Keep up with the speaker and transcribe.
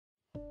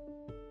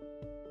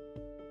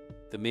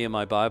The Me and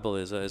My Bible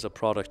is a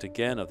product,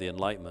 again, of the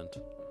Enlightenment,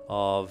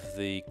 of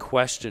the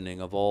questioning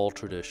of all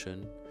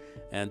tradition,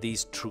 and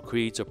these true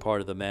creeds are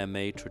part of the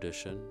man-made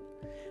tradition.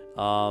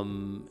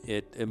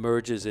 It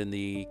emerges in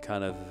the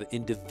kind of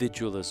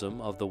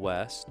individualism of the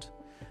West,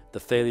 the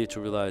failure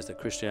to realize that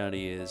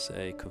Christianity is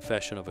a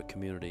confession of a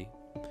community.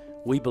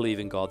 We believe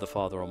in God the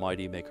Father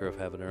Almighty, maker of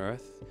heaven and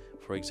earth,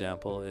 for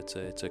example. It's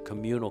a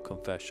communal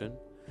confession.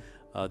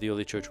 The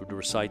early church would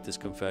recite this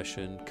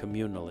confession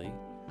communally.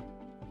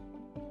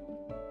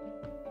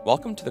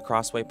 Welcome to the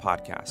Crossway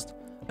Podcast,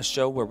 a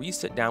show where we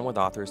sit down with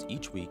authors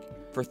each week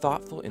for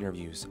thoughtful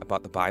interviews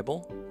about the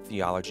Bible,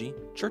 theology,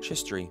 church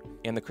history,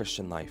 and the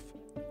Christian life.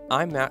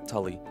 I'm Matt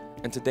Tully,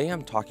 and today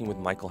I'm talking with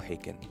Michael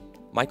Haykin.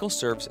 Michael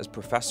serves as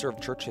professor of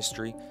church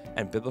history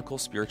and biblical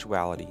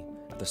spirituality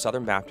at the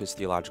Southern Baptist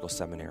Theological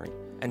Seminary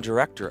and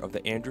director of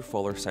the Andrew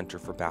Fuller Center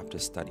for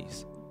Baptist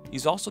Studies.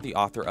 He's also the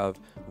author of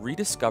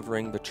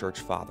Rediscovering the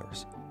Church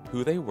Fathers,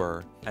 Who They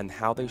Were and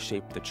How They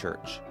Shaped the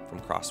Church from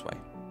Crossway.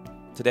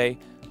 Today,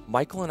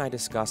 Michael and I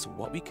discuss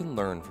what we can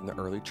learn from the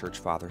early church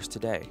fathers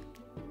today.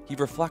 He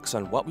reflects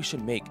on what we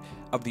should make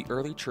of the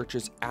early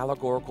church's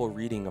allegorical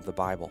reading of the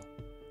Bible,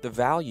 the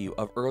value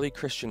of early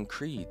Christian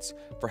creeds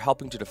for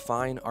helping to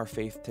define our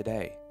faith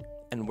today,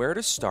 and where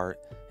to start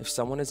if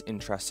someone is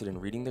interested in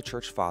reading the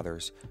church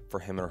fathers for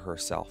him or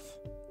herself.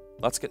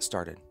 Let's get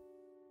started.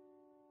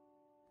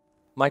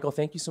 Michael,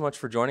 thank you so much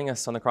for joining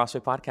us on the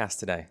Crossway Podcast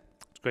today.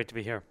 It's great to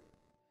be here.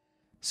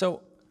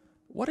 So,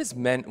 what is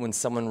meant when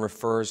someone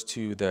refers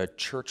to the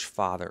church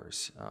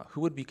fathers?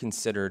 Who would be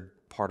considered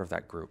part of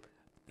that group?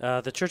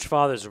 The church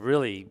fathers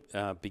really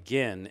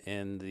begin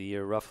in the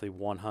year roughly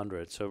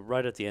 100, so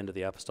right at the end of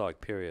the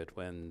apostolic period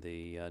when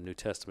the New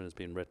Testament has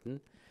been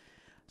written.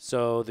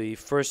 So the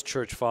first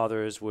church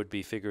fathers would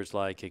be figures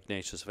like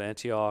Ignatius of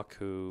Antioch,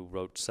 who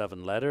wrote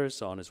 7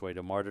 letters on his way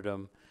to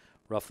martyrdom,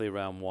 roughly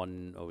around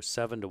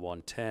 107 to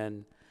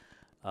 110.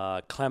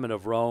 Clement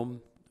of Rome,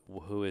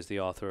 who is the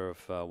author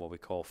of what we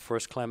call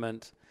First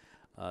Clement.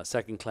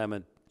 Second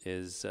Clement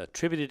is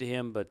attributed to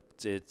him, but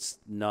it's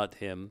not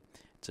him.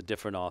 It's a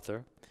different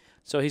author.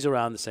 So he's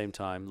around the same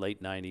time,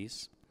 late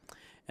 90s.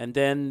 And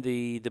then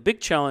the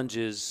big challenge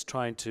is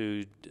trying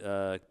to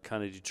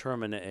kind of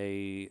determine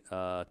a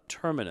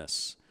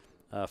terminus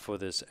for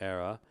this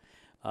era.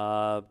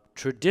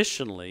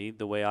 Traditionally,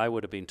 the way I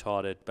would have been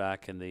taught it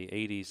back in the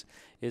 80s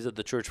is that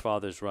the church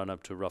fathers run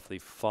up to roughly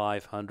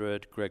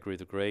 500, Gregory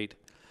the Great.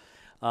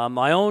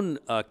 My own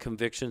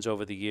convictions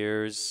over the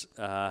years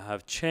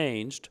have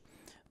changed.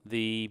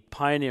 The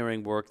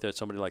pioneering work that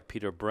somebody like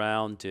Peter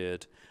Brown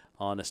did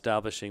on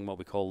establishing what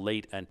we call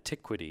late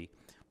antiquity,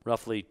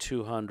 roughly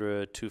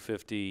 200,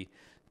 250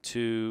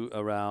 to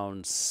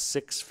around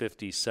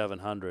 650,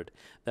 700.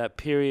 That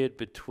period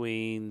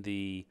between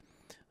the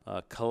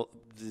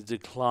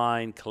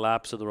decline,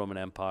 collapse of the Roman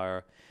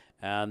Empire,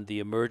 and the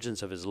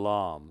emergence of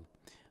Islam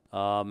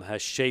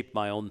has shaped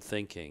my own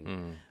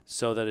thinking,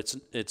 so that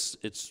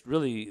it's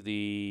really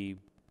the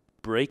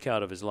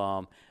breakout of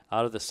Islam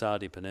out of the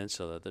Saudi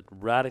Peninsula that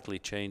radically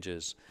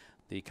changes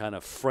the kind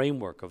of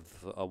framework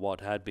of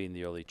what had been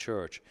the early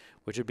church,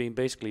 which had been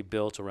basically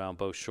built around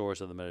both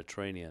shores of the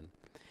Mediterranean.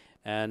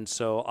 And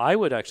so I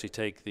would actually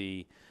take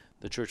the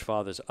church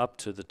fathers up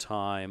to the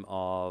time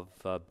of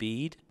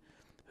Bede,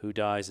 who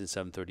dies in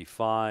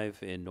 735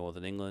 in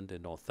northern England,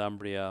 in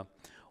Northumbria,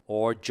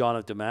 or John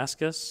of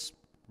Damascus,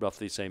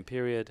 roughly the same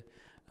period,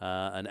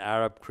 an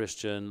Arab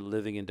Christian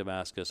living in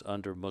Damascus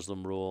under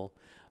Muslim rule,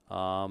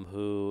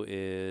 who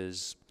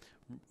is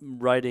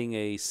writing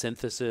a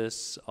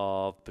synthesis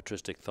of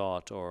patristic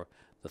thought, or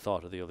the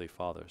thought of the early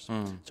fathers.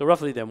 So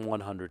roughly then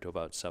 100 to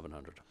about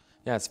 700.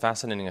 Yeah, it's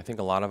fascinating. I think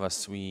a lot of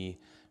us, we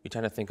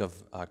tend to think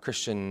of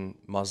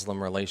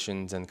Christian-Muslim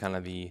relations and kind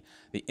of the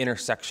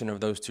intersection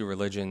of those two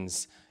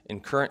religions in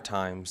current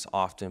times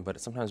often, but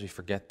sometimes we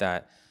forget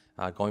that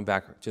going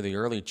back to the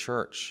early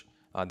church,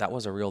 that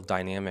was a real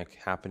dynamic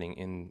happening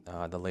in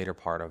the later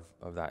part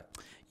of that.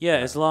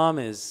 Yeah, Islam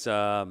is,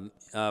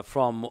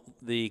 from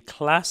the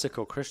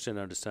classical Christian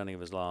understanding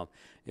of Islam,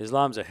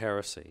 Islam's a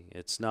heresy.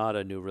 It's not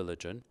a new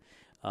religion.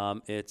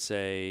 It's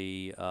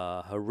a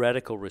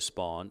heretical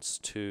response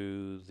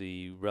to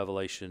the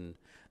revelation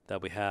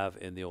that we have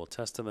in the Old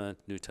Testament,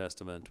 New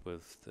Testament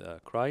with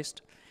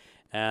Christ.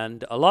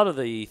 And a lot of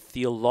the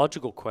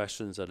theological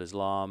questions that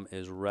Islam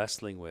is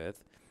wrestling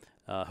with,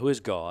 who is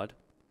God?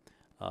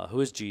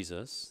 Who is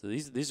Jesus?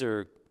 These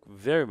are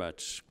very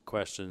much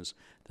questions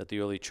that the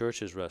early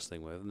church is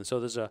wrestling with. And so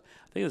I think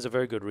there's a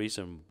very good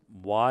reason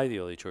why the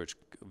early church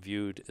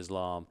viewed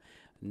Islam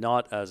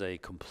not as a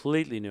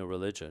completely new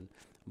religion,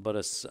 but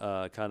as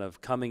kind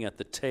of coming at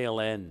the tail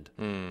end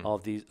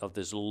of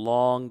this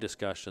long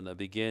discussion that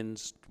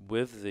begins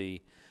with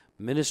the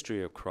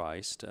ministry of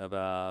Christ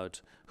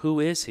about who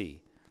is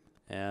he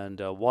and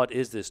what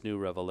is this new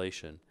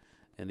revelation.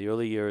 In the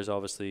early years,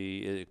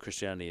 obviously,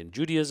 Christianity and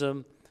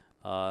Judaism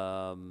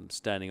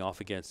standing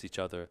off against each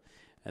other,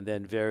 and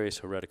then various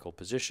heretical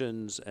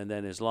positions, and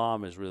then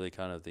Islam is really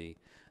kind of the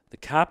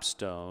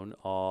capstone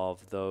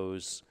of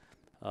those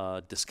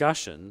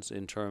discussions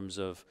in terms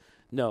of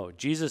No,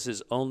 Jesus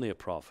is only a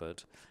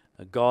prophet.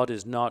 God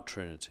is not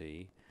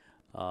Trinity,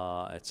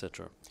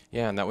 etc.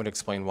 Yeah, and that would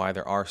explain why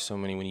there are so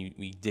many, when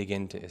we dig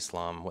into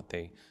Islam, what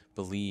they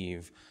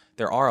believe,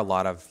 there are a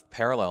lot of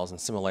parallels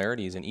and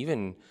similarities and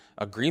even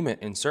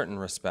agreement in certain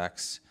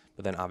respects,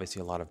 but then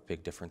obviously a lot of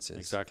big differences.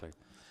 Exactly.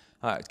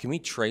 Can we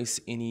trace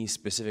any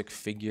specific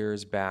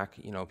figures back,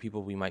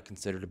 people we might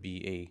consider to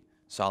be a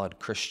solid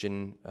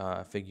Christian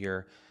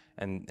figure,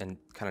 and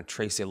kind of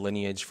trace a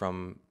lineage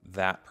from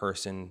that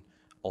person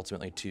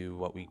ultimately to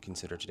what we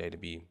consider today to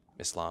be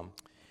Islam?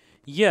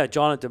 Yeah,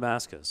 John of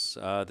Damascus,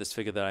 this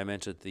figure that I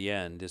mentioned at the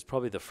end, is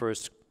probably the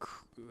first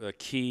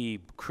key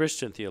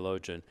Christian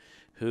theologian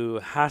who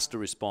has to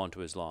respond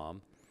to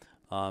Islam.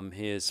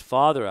 His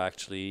father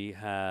actually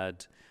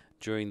had,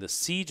 during the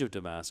siege of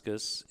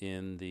Damascus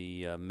in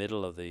the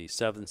middle of the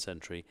 7th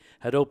century,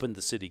 had opened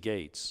the city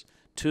gates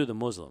to the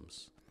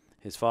Muslims.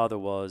 His father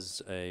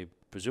was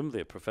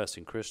presumably a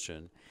professing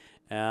Christian,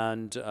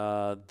 and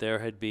there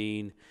had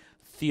been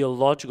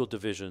theological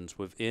divisions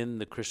within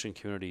the Christian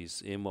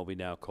communities in what we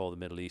now call the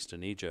Middle East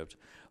and Egypt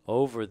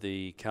over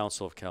the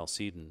Council of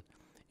Chalcedon,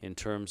 in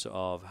terms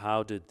of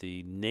how did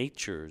the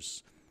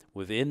natures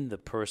within the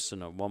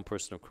person of one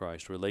person of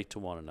Christ relate to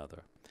one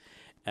another.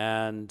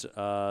 And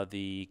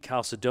the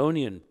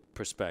Chalcedonian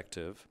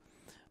perspective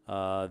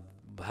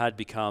had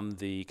become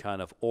the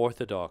kind of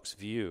orthodox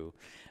view.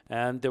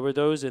 And there were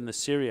those in the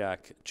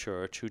Syriac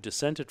church who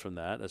dissented from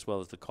that, as well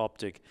as the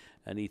Coptic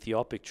and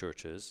Ethiopic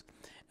churches,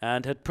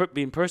 and had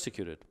been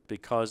persecuted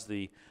because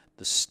the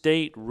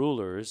state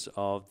rulers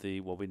of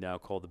what we now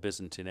call the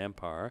Byzantine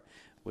Empire,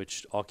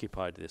 which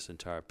occupied this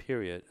entire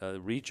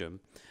region,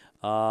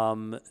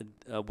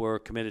 were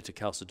committed to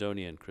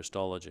Chalcedonian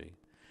Christology.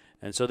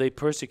 And so they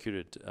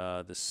persecuted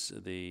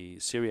the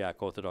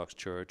Syriac Orthodox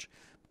Church,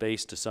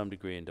 based to some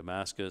degree in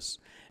Damascus.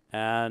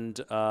 And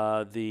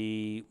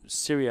the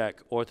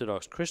Syriac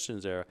Orthodox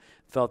Christians there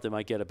felt they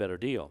might get a better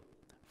deal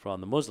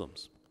from the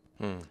Muslims.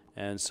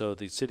 And so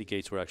the city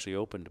gates were actually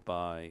opened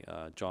by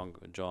John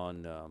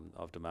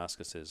of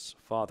Damascus's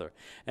father.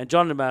 And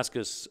John of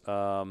Damascus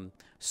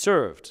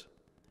served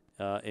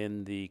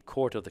in the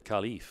court of the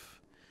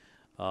Caliph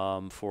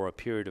for a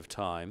period of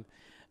time,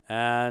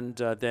 and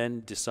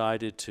then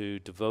decided to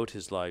devote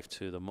his life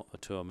to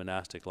a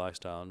monastic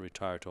lifestyle and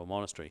retire to a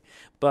monastery.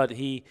 But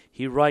he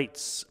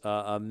writes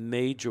a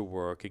major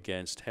work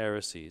against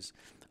heresies,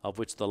 of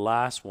which the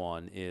last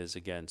one is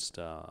against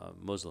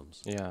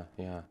Muslims. Yeah.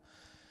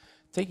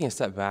 Taking a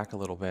step back a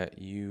little bit,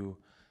 you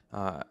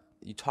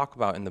talk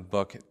about in the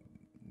book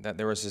that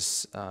there was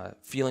this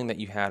feeling that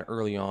you had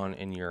early on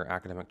in your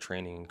academic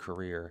training and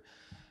career,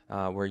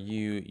 where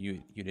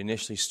you'd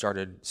initially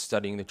started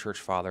studying the church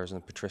fathers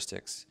and the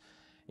patristics,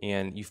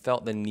 and you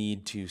felt the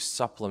need to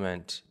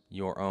supplement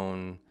your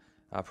own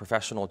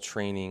professional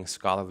training,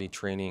 scholarly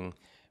training,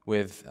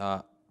 with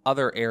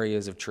other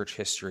areas of church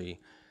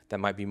history that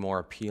might be more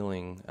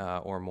appealing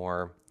or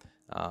more,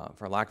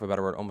 for lack of a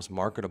better word, almost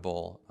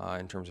marketable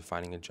in terms of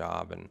finding a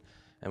job and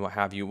what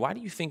have you. Why do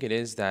you think it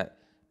is that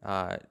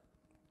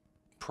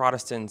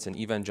Protestants and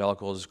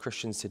evangelicals,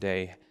 Christians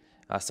today,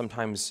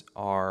 sometimes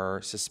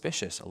are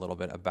suspicious a little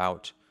bit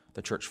about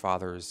the church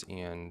fathers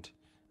and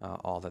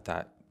all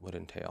that would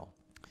entail?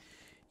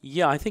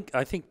 Yeah, I think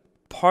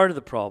part of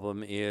the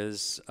problem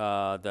is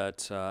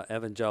that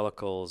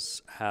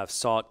evangelicals have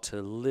sought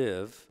to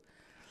live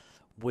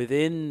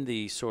within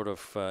the sort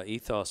of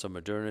ethos of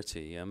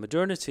modernity. And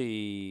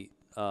modernity,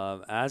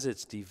 as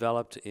it's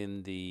developed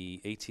in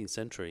the 18th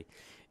century,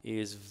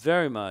 is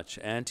very much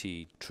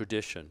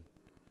anti-tradition.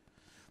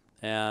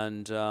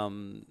 And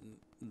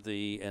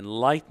the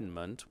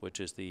Enlightenment, which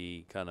is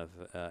the kind of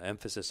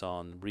emphasis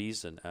on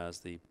reason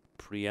as the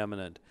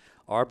preeminent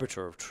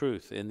arbiter of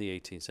truth in the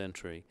 18th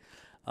century,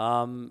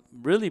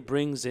 really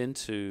brings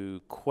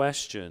into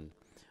question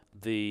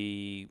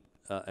the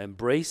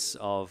embrace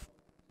of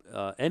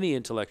any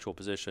intellectual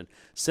position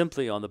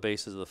simply on the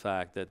basis of the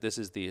fact that this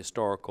is the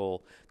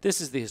historical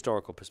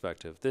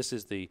perspective, this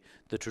is the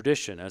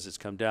tradition as it's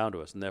come down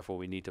to us, and therefore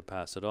we need to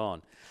pass it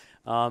on.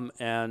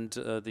 And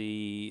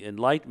the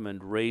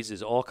Enlightenment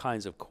raises all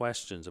kinds of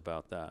questions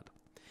about that.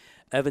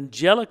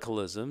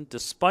 Evangelicalism,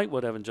 despite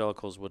what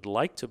evangelicals would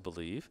like to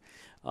believe,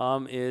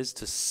 is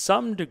to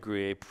some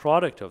degree a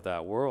product of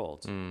that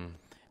world.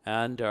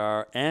 And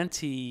our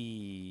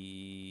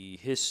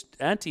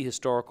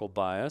anti-historical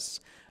bias,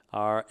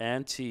 our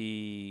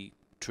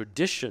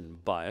anti-tradition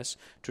bias,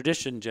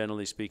 tradition,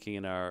 generally speaking,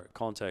 in our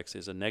context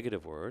is a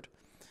negative word,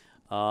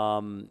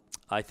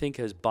 I think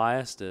has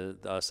biased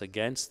us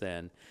against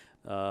then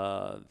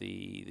the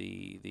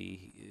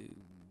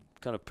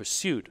kind of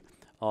pursuit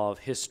of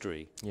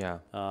history,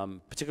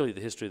 particularly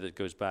the history that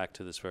goes back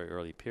to this very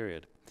early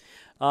period.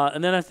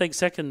 And then I think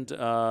second,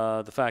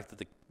 the fact that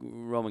the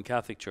Roman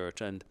Catholic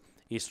Church and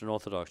Eastern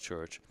Orthodox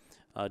Church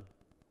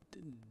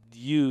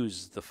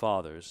use the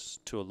fathers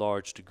to a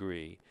large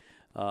degree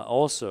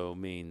also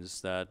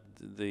means that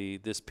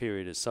this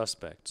period is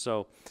suspect.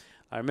 So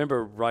I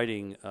remember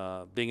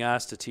being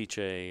asked to teach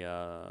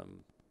a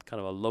kind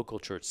of a local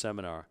church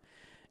seminar,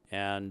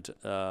 and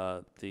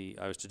I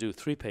was to do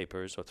 3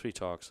 papers or 3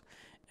 talks,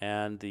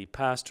 and the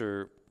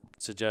pastor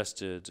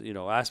suggested,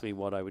 asked me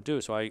what I would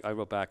do. So I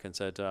wrote back and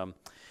said,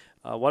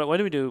 why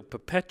don't we do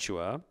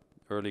Perpetua,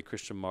 early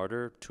Christian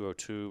martyr,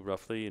 202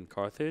 roughly in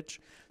Carthage,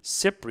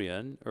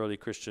 Cyprian, early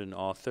Christian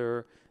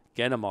author,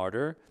 again a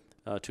martyr,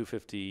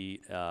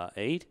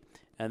 258,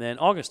 and then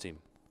Augustine.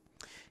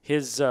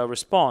 His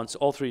response,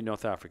 all 3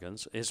 North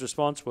Africans, his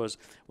response was,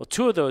 well,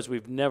 2 of those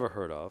we've never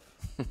heard of,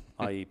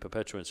 i.e.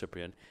 Perpetua and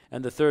Cyprian,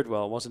 and the third,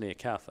 well, wasn't he a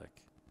Catholic?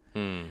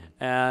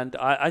 And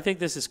I think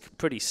this is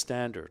pretty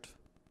standard.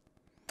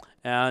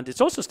 And it's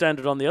also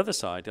standard on the other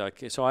side.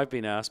 So I've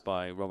been asked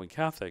by Roman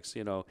Catholics,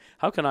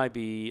 how can I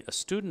be a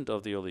student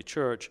of the early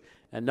church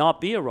and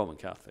not be a Roman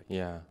Catholic?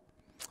 Yeah.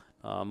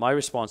 My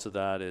response to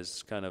that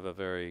is kind of a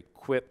very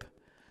quip,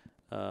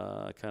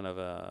 an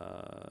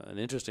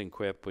interesting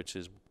quip, which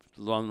is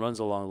runs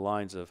along the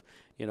lines of,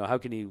 how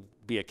can you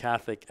be a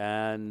Catholic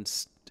and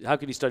how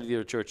can you study the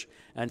early church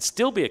and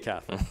still be a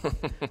Catholic?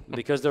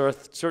 Because there are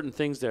certain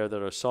things there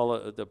that are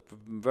solid, that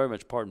very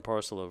much part and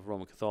parcel of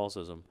Roman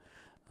Catholicism,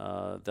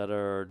 that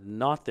are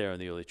not there in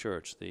the early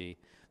church. The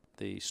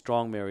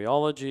strong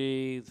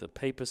Mariology, the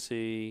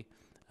papacy,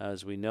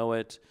 as we know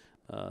it,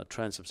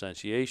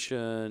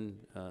 transubstantiation,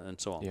 and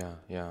so on.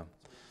 Yeah.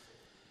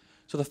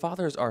 So the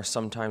fathers are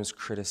sometimes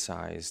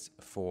criticized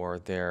for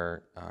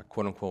their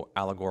quote-unquote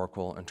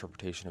allegorical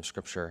interpretation of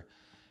Scripture,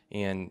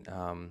 and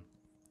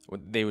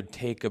they would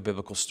take a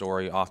biblical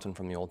story, often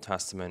from the Old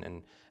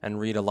Testament, and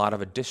read a lot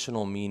of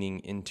additional meaning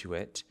into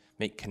it,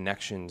 make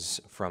connections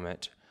from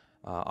it,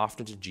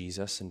 often to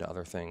Jesus and to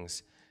other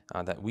things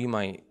that we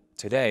might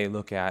today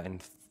look at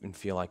and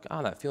feel like,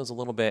 that feels a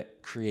little bit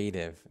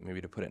creative,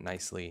 maybe to put it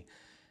nicely.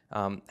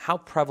 How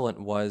prevalent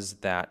was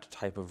that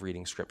type of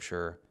reading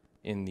Scripture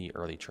in the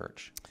early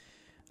church?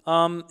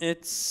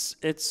 It's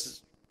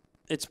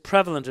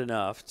prevalent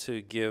enough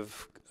to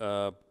give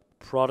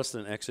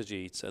Protestant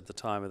exegetes at the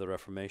time of the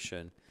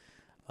Reformation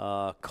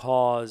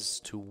cause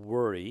to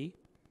worry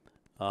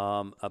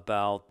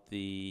about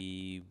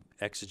the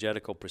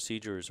exegetical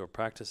procedures or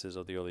practices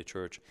of the early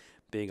church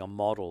being a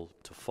model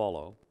to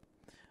follow.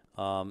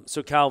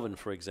 So Calvin,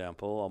 for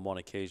example, on one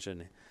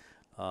occasion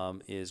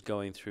is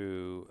going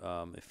through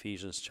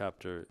Ephesians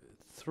chapter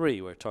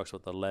 3, where it talks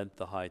about the length,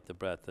 the height, the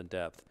breadth, and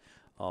depth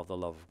of the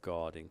love of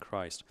God in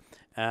Christ.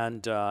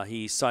 And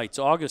he cites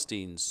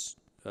Augustine's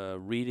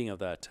reading of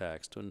that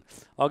text. And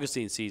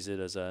Augustine sees it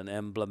as an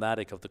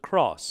emblematic of the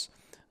cross,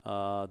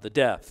 the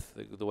depth,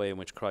 the way in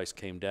which Christ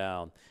came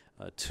down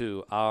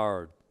to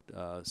our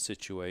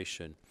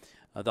situation,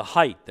 the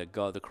height that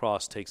the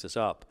cross takes us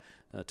up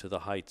to the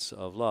heights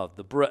of love,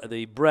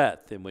 the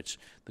breadth in which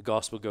the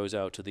gospel goes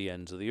out to the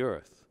ends of the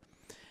earth.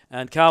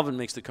 And Calvin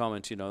makes the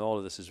comment, all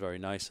of this is very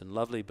nice and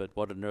lovely, but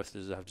what on earth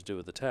does it have to do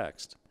with the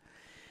text?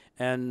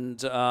 And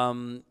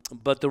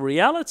but the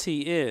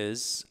reality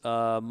is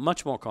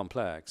much more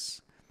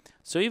complex.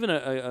 So even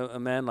a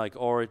man like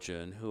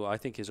Origen, who I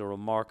think is a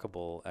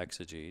remarkable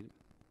exegete,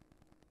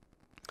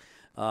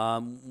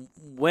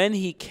 when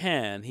he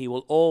can, he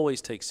will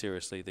always take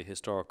seriously the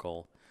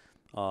historical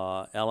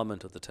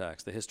element of the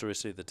text, the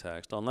historicity of the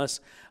text,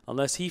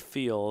 unless he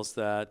feels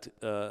that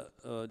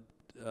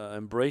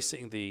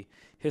embracing the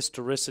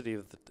historicity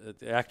of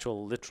the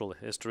actual literal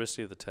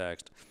historicity of the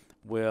text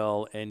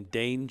will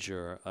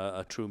endanger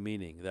a true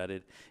meaning, that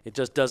it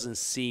just doesn't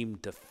seem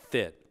to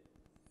fit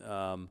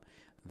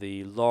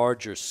the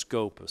larger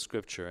scope of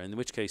Scripture, in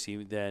which case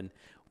he then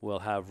will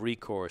have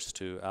recourse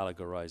to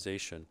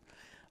allegorization.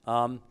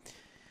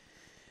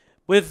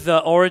 With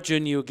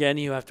Origen, you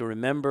have to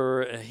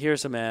remember,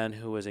 here's a man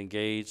who was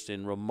engaged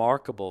in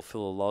remarkable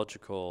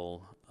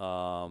philological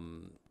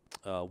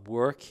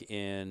work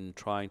in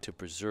trying to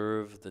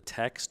preserve the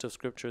text of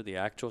Scripture, the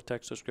actual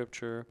text of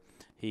Scripture.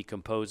 He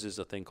composes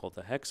a thing called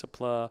the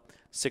Hexapla,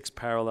 6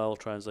 parallel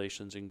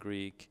translations in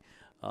Greek,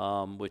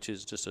 which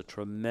is just a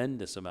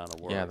tremendous amount of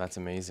work. Yeah, that's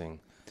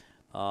amazing.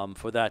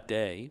 For that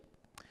day.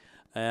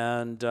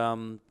 And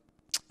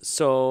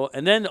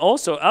and then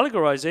also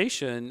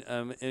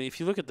allegorization, if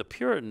you look at the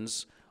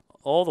Puritans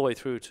all the way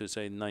through to,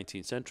 say, the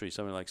 19th century,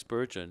 something like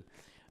Spurgeon,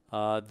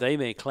 they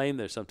may claim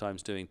they're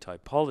sometimes doing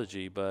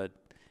typology, but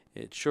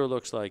it sure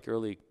looks like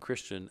early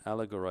Christian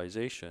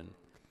allegorization.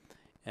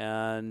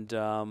 And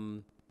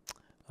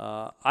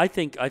I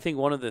think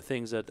one of the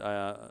things that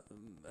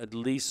at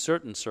least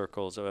certain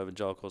circles of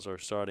evangelicals are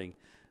starting,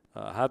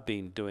 have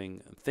been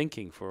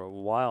thinking for a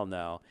while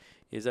now,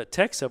 is that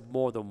texts have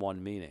more than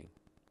one meaning.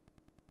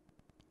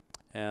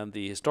 And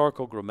the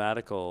historical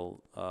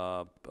grammatical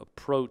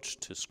approach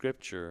to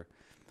Scripture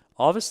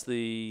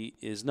obviously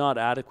is not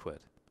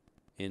adequate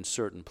in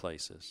certain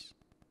places.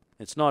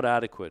 It's not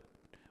adequate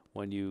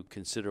when you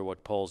consider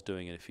what Paul's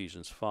doing in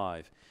Ephesians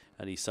 5,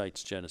 and he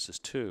cites Genesis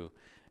 2.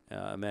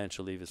 A man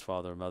shall leave his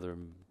father and mother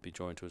and be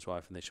joined to his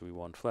wife, and they shall be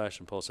one flesh.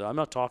 And Paul said, I'm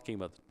not talking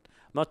about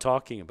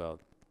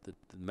the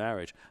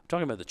marriage. I'm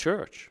talking about the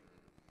church.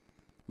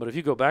 But if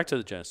you go back to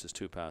the Genesis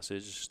 2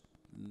 passage,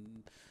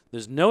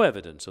 There's no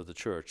evidence of the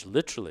church.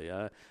 Literally,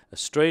 a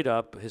straight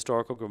up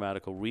historical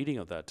grammatical reading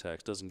of that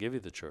text doesn't give you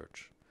the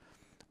church.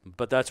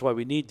 But that's why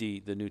we need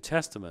the New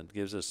Testament.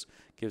 Gives us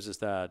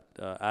that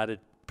added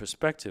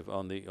perspective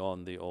on the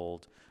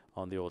Old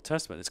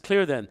Testament. It's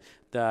clear then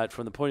that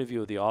from the point of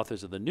view of the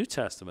authors of the New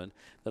Testament,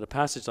 that a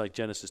passage like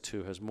Genesis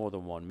 2 has more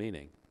than one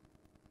meaning.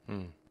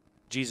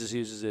 Jesus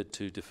uses it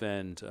to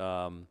defend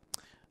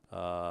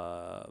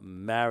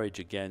marriage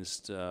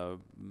against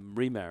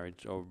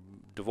remarriage or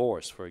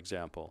divorce, for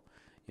example.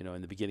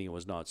 In the beginning it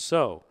was not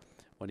so,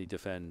 when he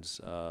defends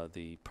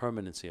the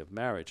permanency of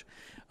marriage.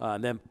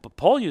 But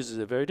Paul uses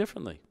it very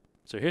differently.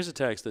 So here's a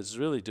text that's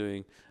really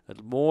doing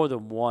more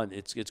than one.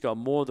 It's got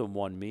more than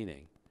one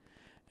meaning.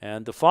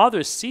 And the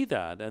fathers see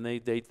that, and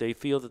they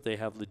feel that they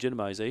have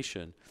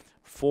legitimization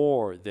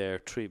for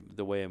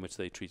the way in which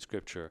they treat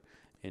Scripture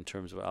in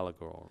terms of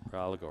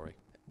allegory.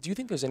 Do you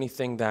think there's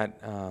anything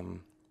that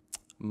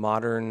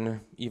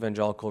modern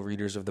evangelical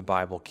readers of the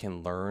Bible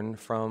can learn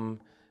from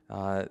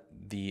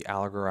the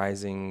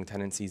allegorizing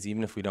tendencies,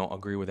 even if we don't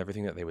agree with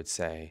everything that they would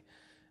say,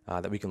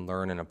 that we can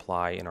learn and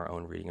apply in our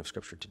own reading of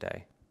Scripture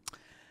today?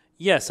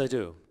 Yes, I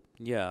do.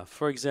 Yeah.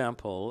 For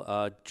example,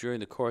 during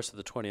the course of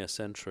the 20th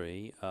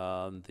century,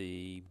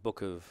 the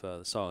book of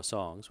the Song of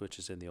Songs, which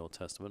is in the Old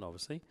Testament,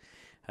 obviously,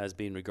 has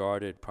been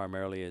regarded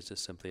primarily as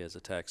just simply as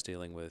a text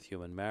dealing with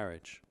human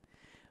marriage.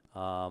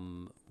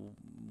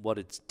 What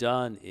it's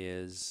done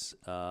is,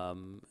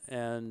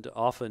 and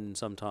often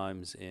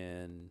sometimes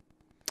in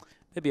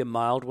maybe a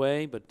mild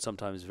way, but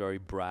sometimes very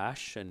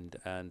brash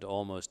and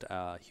almost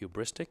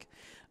hubristic,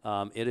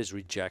 it is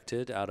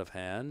rejected out of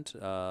hand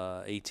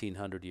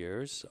 1,800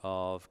 years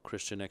of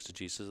Christian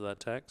exegesis of that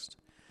text,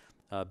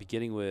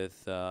 beginning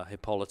with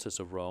Hippolytus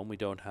of Rome. We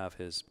don't have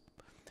his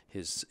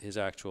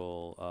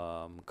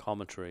actual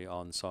commentary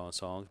on Song of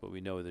Songs, but we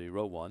know that he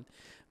wrote one,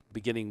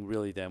 beginning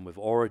really then with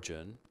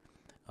Origen,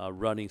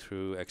 running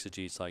through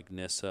exegetes like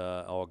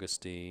Nyssa,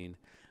 Augustine,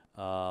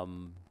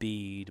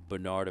 Bede,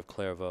 Bernard of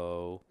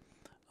Clairvaux,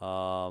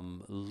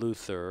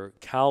 Luther.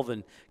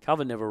 Calvin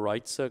never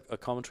writes a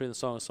commentary on the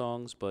Song of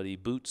Songs, but he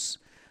boots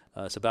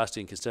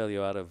Sebastian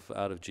Castellio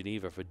out of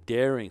Geneva for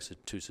daring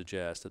to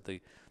suggest that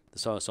the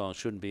Song of Songs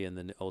shouldn't be in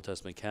the Old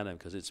Testament canon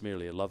because it's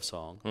merely a love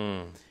song.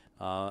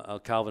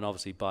 Calvin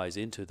obviously buys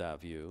into that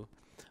view.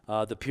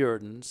 The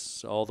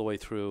Puritans, all the way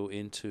through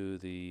into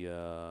the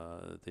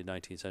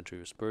 19th century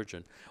with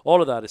Spurgeon,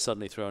 all of that is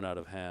suddenly thrown out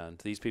of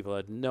hand. These people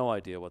had no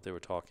idea what they were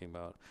talking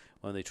about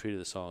when they treated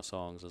the Song of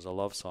Songs as a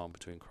love song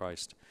between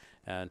Christ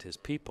and his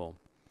people.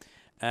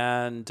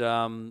 And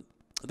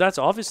that's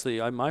obviously,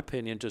 in my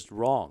opinion, just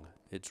wrong.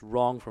 It's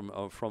wrong from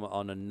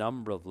on a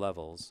number of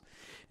levels.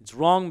 It's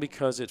wrong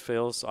because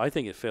I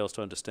think it fails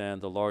to understand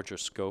the larger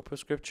scope of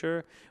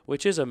Scripture,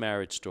 which is a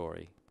marriage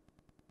story.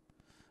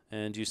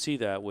 And you see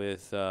that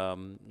with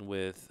the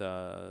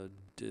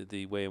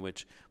way in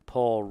which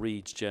Paul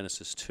reads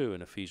Genesis 2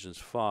 and Ephesians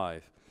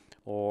 5,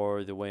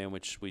 or the way in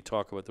which we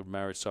talk about the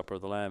marriage supper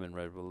of the Lamb in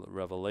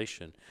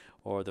Revelation,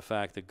 or the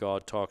fact that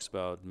God talks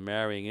about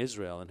marrying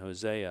Israel in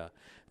Hosea.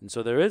 And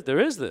so there is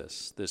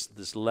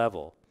this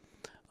level.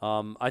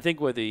 I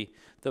think where the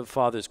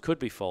fathers could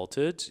be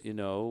faulted,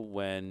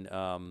 when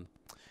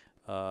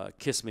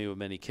Kiss Me With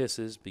Many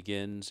Kisses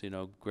begins,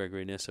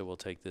 Gregory Nyssa will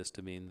take this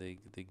to mean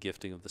the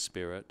gifting of the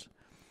Spirit.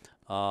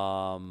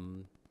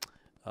 The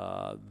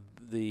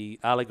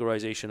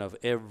allegorization of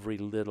every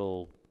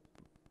little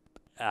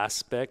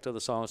aspect of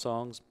the Song of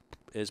Songs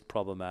is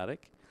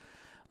problematic.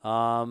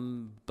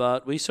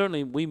 But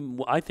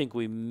I think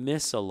we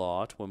miss a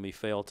lot when we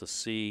fail to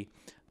see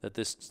that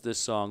this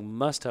song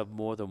must have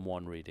more than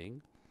one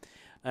reading.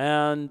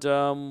 And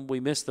we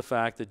miss the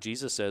fact that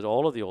Jesus says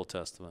all of the Old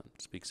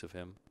Testament speaks of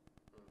him.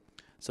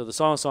 So the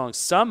Song of Songs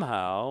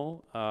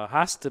somehow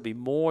has to be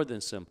more than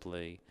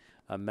simply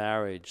a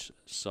marriage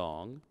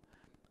song.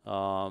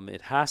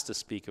 It has to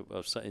speak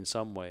in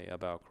some way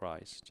about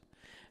Christ.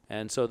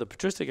 And so the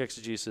patristic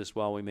exegesis,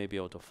 while we may be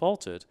able to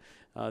fault it,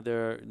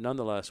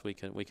 nonetheless we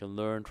can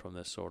learn from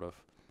this sort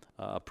of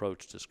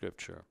approach to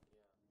Scripture.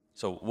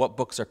 So what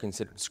books are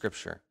considered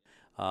Scripture?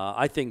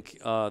 I think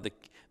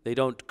they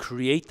don't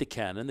create the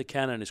canon. The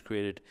canon is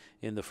created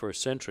in the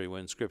first century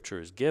when Scripture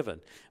is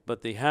given.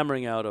 But the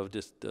hammering out of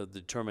the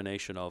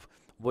determination of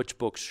which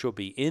books should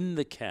be in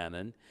the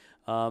canon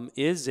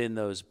is in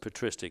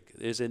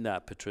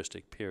that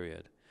patristic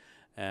period.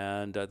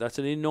 And that's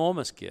an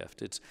enormous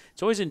gift. It's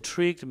always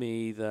intrigued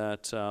me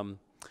that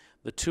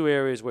the two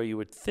areas where you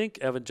would think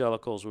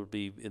evangelicals would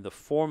be in the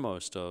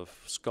foremost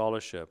of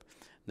scholarship,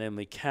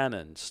 namely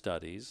canon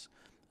studies.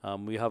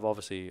 We have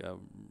obviously a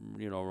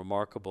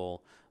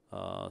remarkable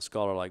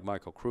scholar like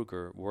Michael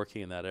Kruger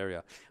working in that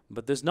area,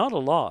 but there's not a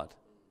lot.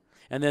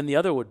 And then the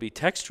other would be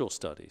textual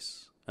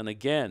studies. And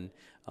again,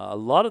 a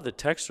lot of the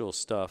textual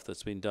stuff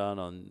that's been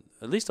done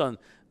at least on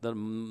the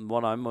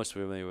one I'm most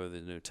familiar with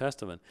in the New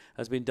Testament,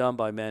 has been done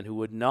by men who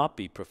would not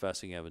be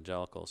professing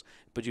evangelicals.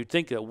 But you'd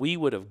think that we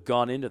would have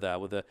gone into that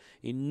with an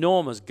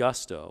enormous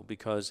gusto,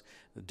 because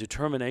the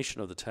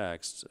determination of the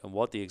text and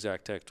what the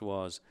exact text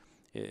was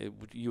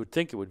you would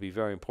think it would be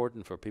very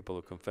important for people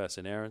who confess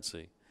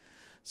inerrancy.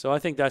 So I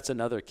think that's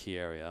another key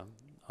area,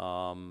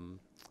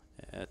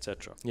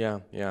 etc. Yeah,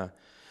 yeah.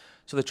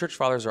 So the church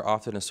fathers are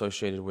often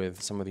associated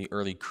with some of the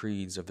early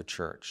creeds of the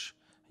church.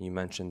 You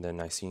mentioned the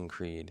Nicene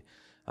Creed.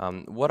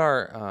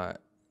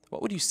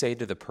 What would you say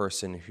to the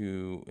person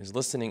who is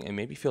listening and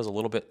maybe feels a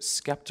little bit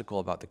skeptical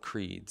about the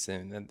creeds?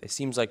 And it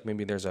seems like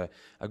maybe there's a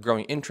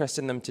growing interest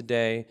in them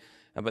today,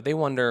 but they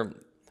wonder,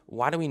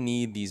 why do we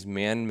need these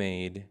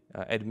man-made,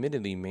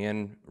 admittedly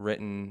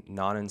man-written,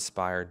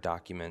 non-inspired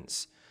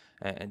documents?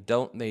 And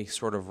don't they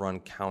sort of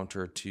run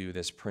counter to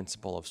this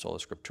principle of sola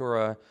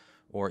scriptura,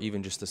 or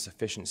even just the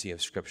sufficiency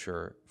of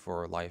Scripture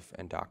for life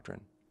and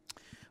doctrine?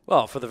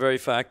 Well, for the very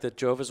fact that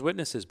Jehovah's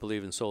Witnesses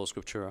believe in sola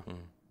scriptura.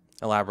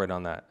 Elaborate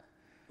on that.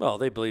 Well,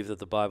 they believe that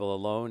the Bible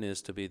alone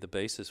is to be the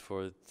basis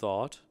for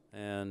thought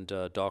and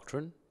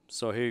doctrine.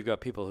 So here you've got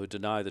people who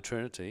deny the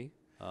Trinity,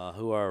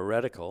 who are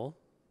heretical.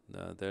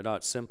 They're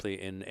not simply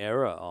in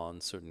error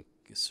on certain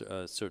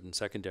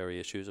secondary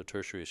issues or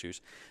tertiary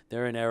issues.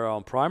 They're in error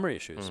on primary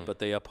issues, but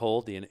they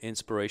uphold the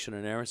inspiration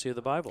and inerrancy of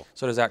the Bible.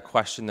 So does that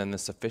question then the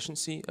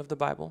sufficiency of the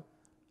Bible?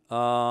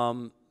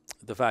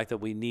 The fact that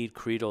we need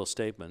creedal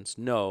statements.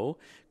 No.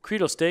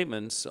 Creedal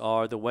statements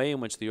are the way in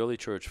which the early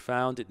church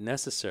found it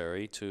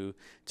necessary to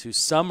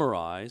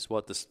summarize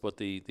what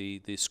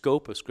the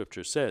scope of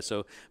Scripture says.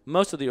 So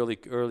most of the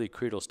early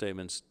creedal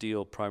statements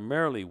deal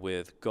primarily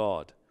with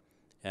God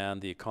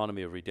and the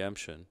economy of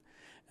redemption.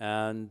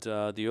 And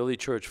the early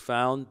church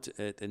found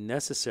it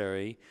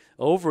necessary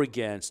over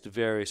against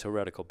various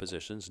heretical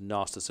positions,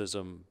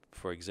 Gnosticism,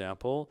 for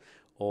example,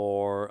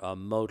 or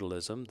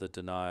modalism, the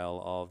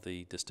denial of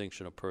the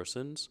distinction of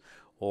persons,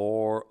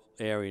 or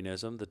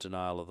Arianism, the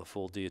denial of the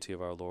full deity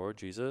of our Lord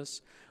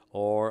Jesus,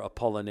 or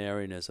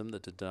Apollinarianism, the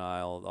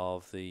denial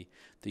of the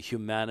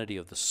humanity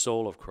of the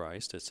soul of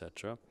Christ,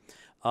 etc.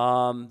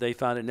 They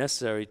found it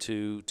necessary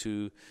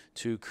to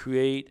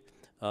create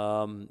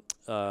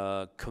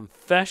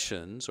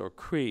confessions or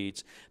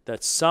creeds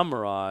that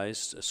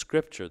summarized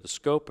Scripture, the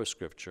scope of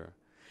Scripture.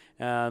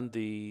 And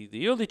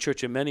the early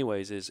church in many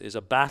ways is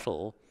a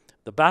battle.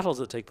 The battles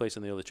that take place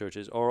in the early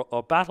churches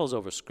are battles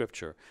over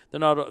Scripture. They're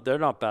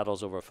not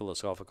battles over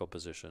philosophical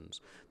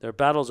positions. They're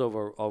battles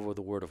over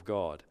the Word of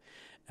God.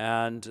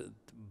 And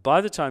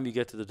by the time you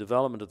get to the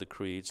development of the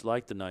creeds,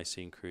 like the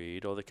Nicene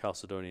Creed or the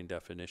Chalcedonian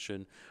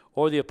definition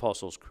or the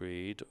Apostles'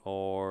 Creed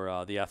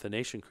or the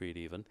Athanasian Creed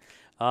even,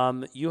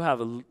 you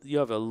have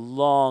a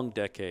long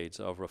decades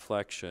of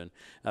reflection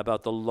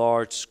about the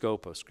large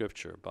scope of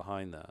Scripture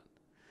behind that.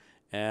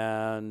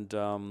 And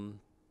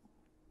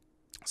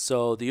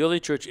so the early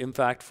church, in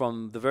fact,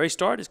 from the very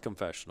start is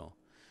confessional.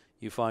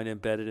 You find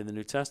embedded in the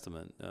New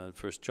Testament, 1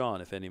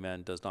 John, if any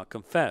man does not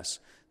confess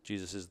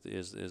Jesus is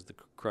the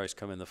Christ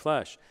come in the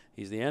flesh,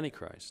 he's the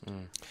Antichrist.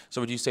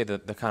 So would you say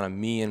that the kind of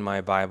me and my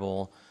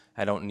Bible,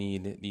 I don't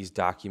need these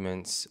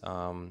documents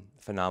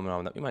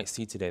phenomenon that we might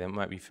see today, that we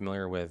might be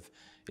familiar with,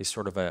 is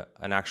sort of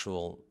an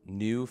actual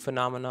new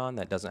phenomenon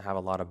that doesn't have a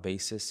lot of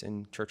basis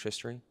in church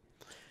history?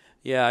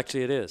 Yeah,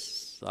 actually it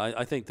is.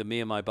 I think the me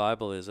and my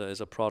Bible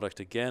is a product,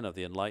 again, of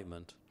the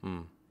Enlightenment,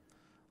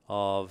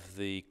 of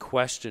the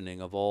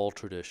questioning of all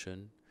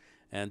tradition,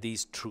 and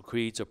these true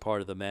creeds are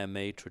part of the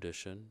man-made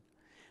tradition.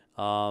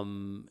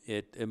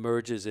 It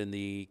emerges in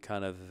the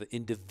kind of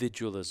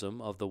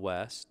individualism of the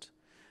West,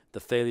 the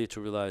failure to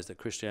realize that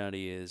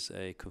Christianity is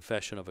a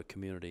confession of a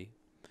community.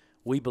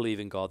 We believe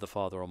in God the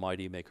Father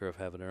Almighty, maker of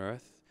heaven and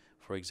earth,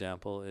 for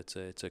example. It's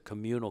a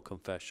communal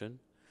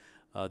confession.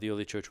 The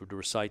early church would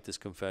recite this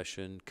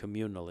confession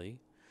communally.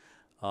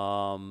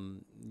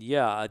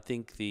 I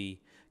think the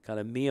kind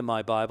of me and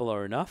my Bible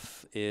are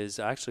enough is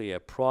actually a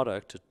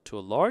product to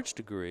a large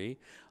degree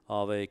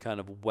of a kind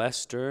of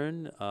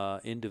Western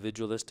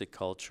individualistic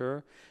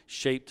culture,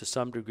 shaped to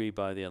some degree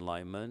by the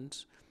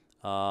Enlightenment,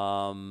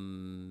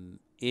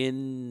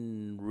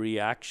 in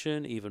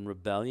reaction, even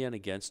rebellion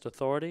against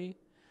authority.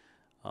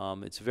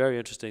 It's very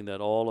interesting that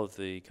all of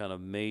the kind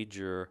of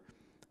major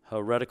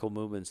heretical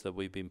movements that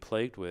we've been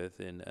plagued with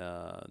in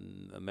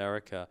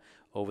America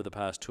over the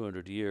past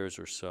 200 years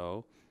or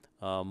so,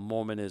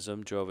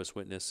 Mormonism, Jehovah's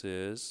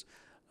Witnesses,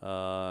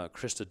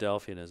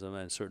 Christadelphianism,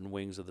 and certain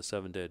wings of the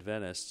Seventh-day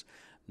Adventists,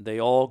 they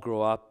all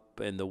grow up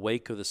in the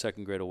wake of the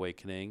Second Great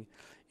Awakening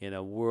in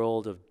a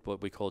world of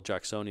what we call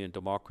Jacksonian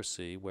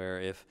democracy,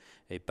 where if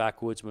a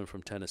backwoodsman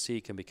from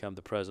Tennessee can become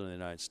the president of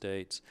the United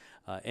States,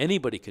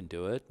 anybody can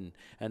do it.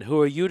 And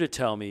who are you to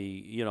tell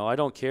me, I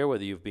don't care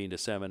whether you've been to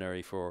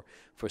seminary for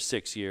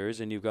 6 years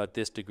and you've got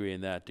this degree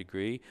and that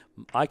degree.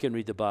 I can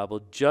read the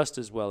Bible just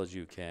as well as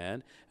you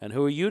can. And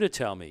who are you to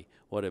tell me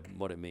what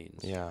it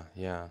means? Yeah,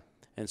 yeah.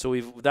 And so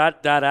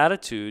that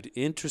attitude,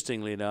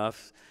 interestingly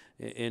enough,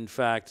 in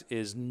fact,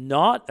 is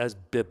not as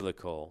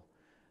biblical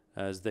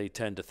as they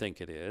tend to think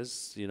it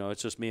is.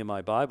 It's just me and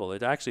my Bible.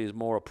 It actually is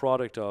more a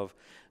product of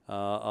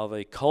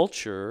a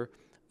culture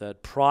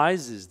that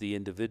prizes the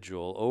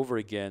individual over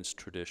against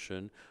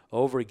tradition,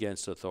 over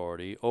against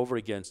authority, over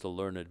against a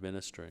learned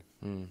ministry.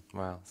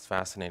 Wow, it's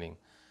fascinating.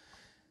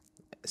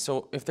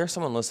 So if there's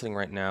someone listening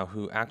right now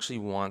who actually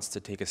wants to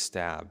take a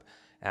stab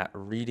at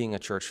reading a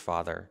church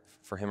father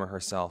for him or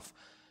herself,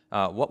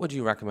 what would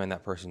you recommend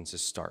that person to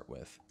start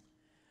with?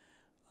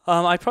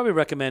 I'd probably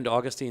recommend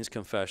Augustine's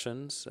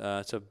Confessions.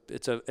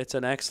 It's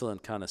an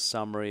excellent kind of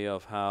summary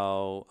of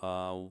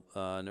how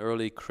an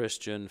early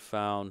Christian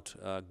found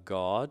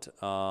God.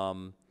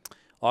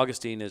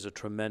 Augustine is a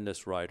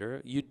tremendous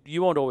writer.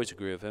 You won't always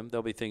agree with him.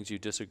 There'll be things you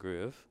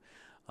disagree with.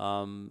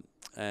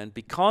 And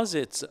because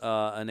it's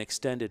an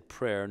extended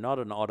prayer, not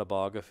an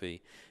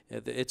autobiography,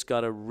 it's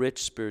got a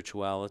rich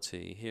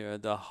spirituality. Here,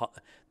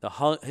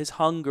 his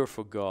hunger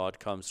for God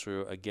comes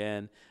through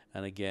again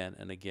and again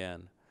and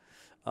again.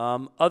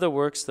 Other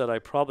works that I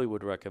probably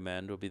would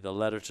recommend would be the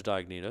Letter to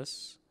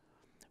Diognetus,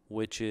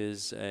 which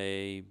is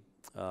a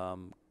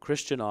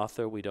Christian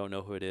author. We don't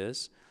know who it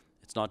is.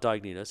 It's not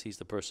Diognetus. He's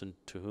the person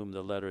to whom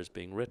the letter is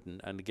being written.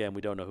 And again,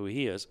 we don't know who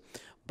he is.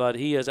 But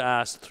he has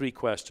asked 3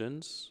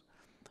 questions.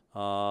 Who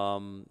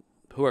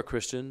are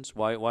Christians?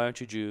 Why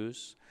aren't you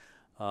Jews?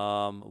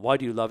 Why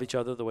do you love each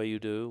other the way you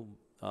do?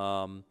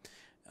 Why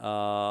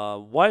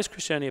has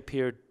Christianity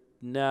appeared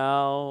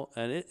now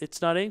and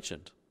it's not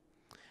ancient?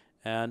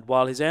 And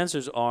while his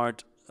answers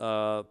aren't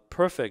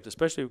perfect,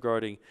 especially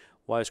regarding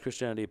why has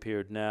Christianity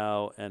appeared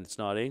now and it's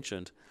not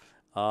ancient,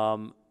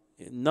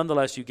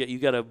 nonetheless, you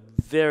get a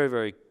very,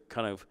 very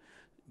kind of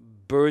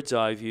bird's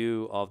eye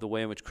view of the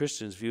way in which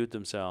Christians viewed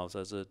themselves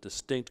as a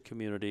distinct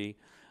community,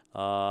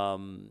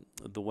 the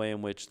way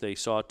in which they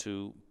sought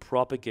to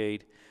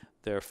propagate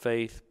their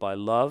faith by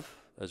love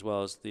as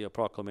well as the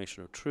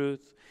proclamation of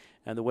truth,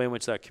 and the way in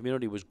which that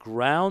community was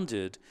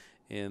grounded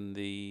in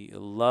the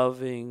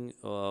loving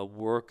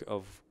work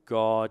of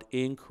God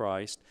in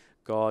Christ,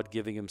 God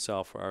giving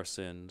himself for our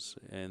sins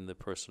in the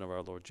person of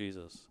our Lord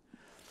Jesus.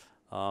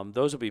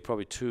 Those would be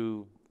probably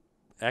 2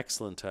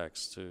 excellent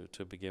texts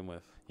to begin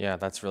with. Yeah,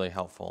 that's really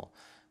helpful.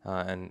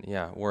 And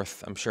yeah,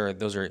 I'm sure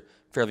those are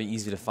fairly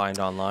easy to find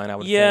online, I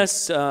would think.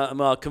 Yes,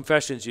 well,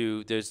 Confessions,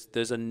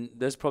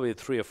 there's probably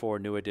 3 or 4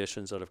 new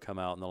editions that have come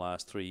out in the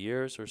last 3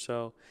 years or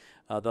so.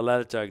 The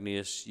Letter to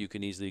Diognetus, you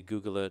can easily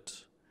Google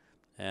it,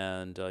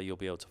 and you'll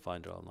be able to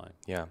find it online.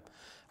 Yeah. All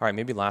right,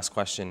 maybe last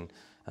question.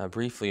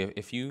 Briefly,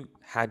 if you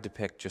had to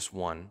pick just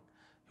one,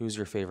 who's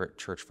your favorite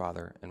church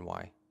father and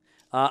why?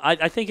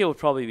 I think it would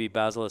probably be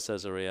Basil of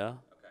Caesarea.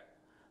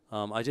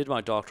 Okay. I did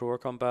my doctoral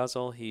work on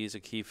Basil. He's a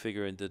key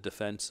figure in the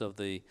defense of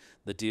the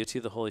deity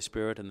of the Holy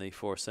Spirit in the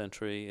 4th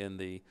century, in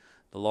the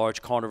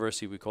large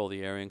controversy we call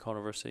the Arian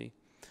controversy.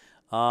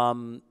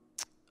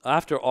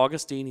 After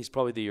Augustine, he's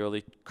probably the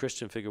early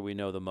Christian figure we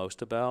know the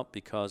most about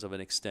because of an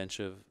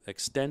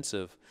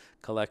extensive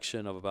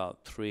collection of about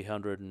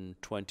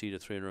 320 to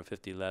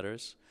 350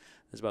 letters.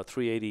 There's about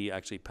 380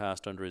 actually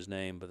passed under his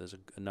name, but there's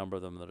a number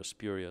of them that are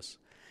spurious.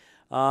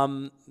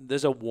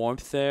 There's a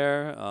warmth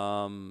there.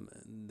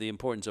 The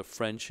importance of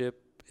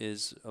friendship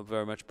is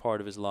very much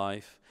part of his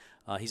life.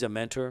 He's a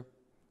mentor.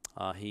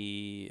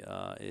 He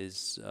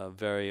is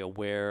very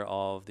aware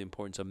of the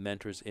importance of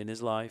mentors in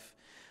his life.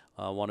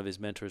 One of his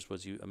mentors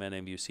was a man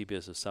named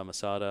Eusebius of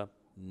Samosata.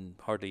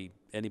 Hardly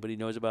anybody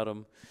knows about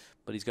him,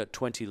 but he's got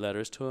 20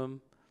 letters to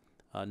him.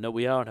 No,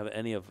 we don't have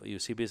any of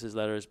Eusebius's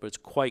letters, but it's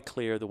quite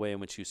clear the way in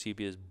which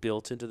Eusebius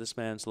built into this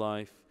man's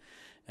life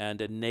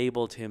and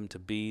enabled him to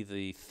be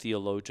the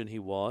theologian he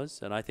was.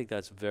 And I think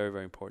that's very,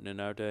 very important in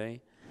our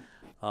day.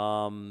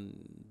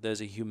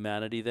 There's a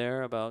humanity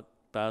there about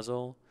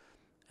Basil,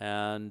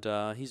 and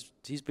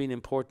he's been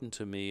important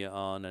to me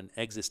on an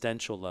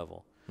existential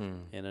level.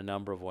 In a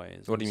number of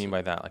ways. What do you mean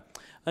by that?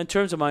 In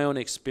terms of my own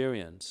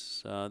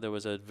experience, there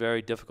was a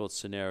very difficult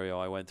scenario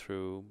I went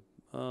through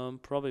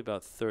probably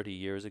about 30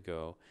 years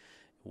ago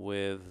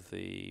with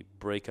the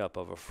breakup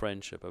of a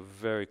friendship, a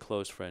very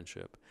close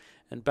friendship.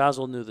 And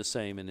Basil knew the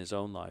same in his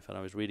own life. And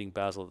I was reading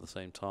Basil at the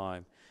same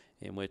time,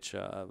 in which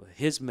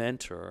his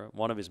mentor,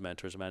 one of his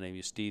mentors, a man named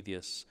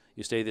Eustathius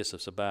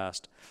of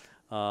Sebaste,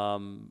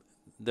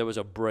 there was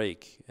a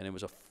break, and it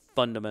was a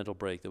fundamental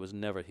break that was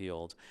never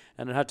healed,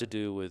 and it had to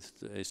do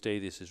with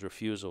Eustathius'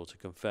 refusal to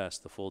confess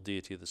the full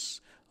deity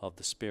of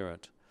the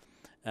Spirit.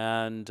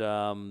 And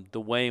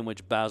the way in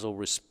which Basil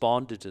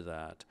responded to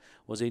that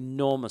was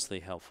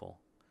enormously helpful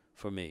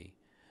for me.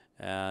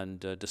 And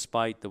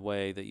despite the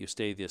way that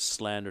Eustathius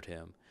slandered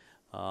him,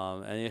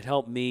 and it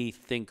helped me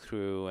think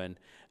through and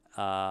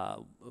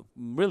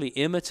really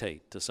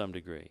imitate to some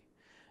degree.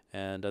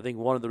 And I think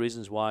one of the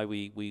reasons why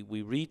we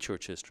read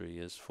church history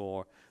is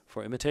for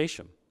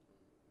imitation.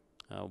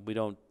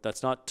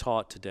 That's not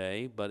taught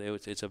today, but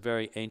it's a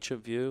very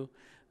ancient view.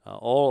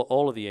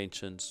 All of the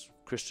ancients,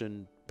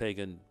 Christian,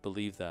 pagan,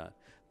 believe that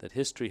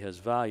history has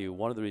value.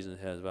 One of the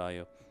reasons it has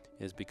value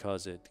is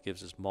because it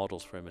gives us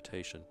models for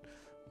imitation,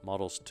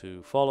 models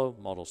to follow,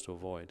 models to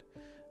avoid.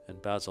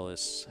 And Basil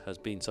has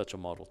been such a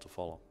model to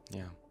follow.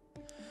 Yeah.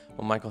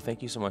 Well, Michael,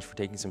 thank you so much for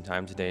taking some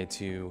time today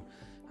to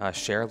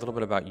share a little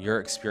bit about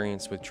your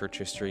experience with church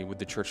history, with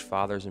the church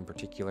fathers in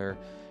particular,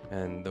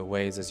 and the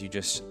ways, as you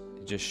just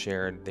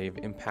shared, they've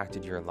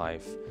impacted your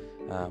life.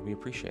 We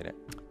appreciate it.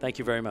 Thank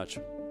you very much.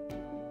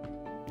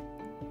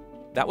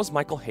 That was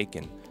Michael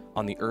Haykin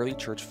on the early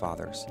church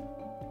fathers.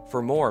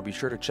 For more, be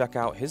sure to check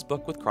out his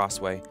book with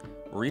Crossway,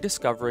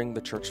 Rediscovering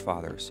the Church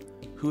Fathers,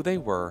 Who They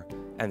Were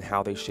and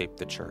How They Shaped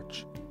the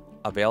Church,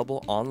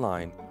 available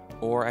online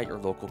or at your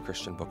local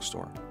Christian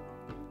bookstore.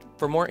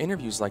 For more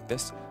interviews like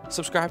this,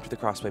 subscribe to the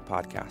Crossway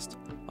Podcast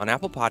on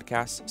Apple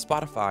Podcasts,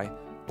 Spotify,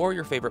 or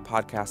your favorite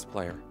podcast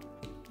player.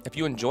 If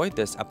you enjoyed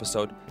this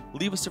episode,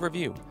 leave us a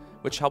review,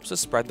 which helps us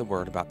spread the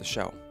word about the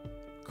show.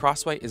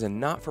 Crossway is a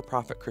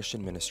not-for-profit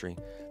Christian ministry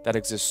that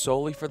exists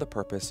solely for the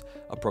purpose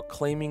of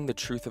proclaiming the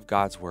truth of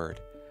God's Word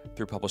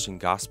through publishing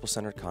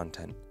gospel-centered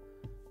content.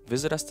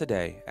 Visit us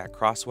today at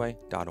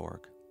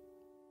crossway.org.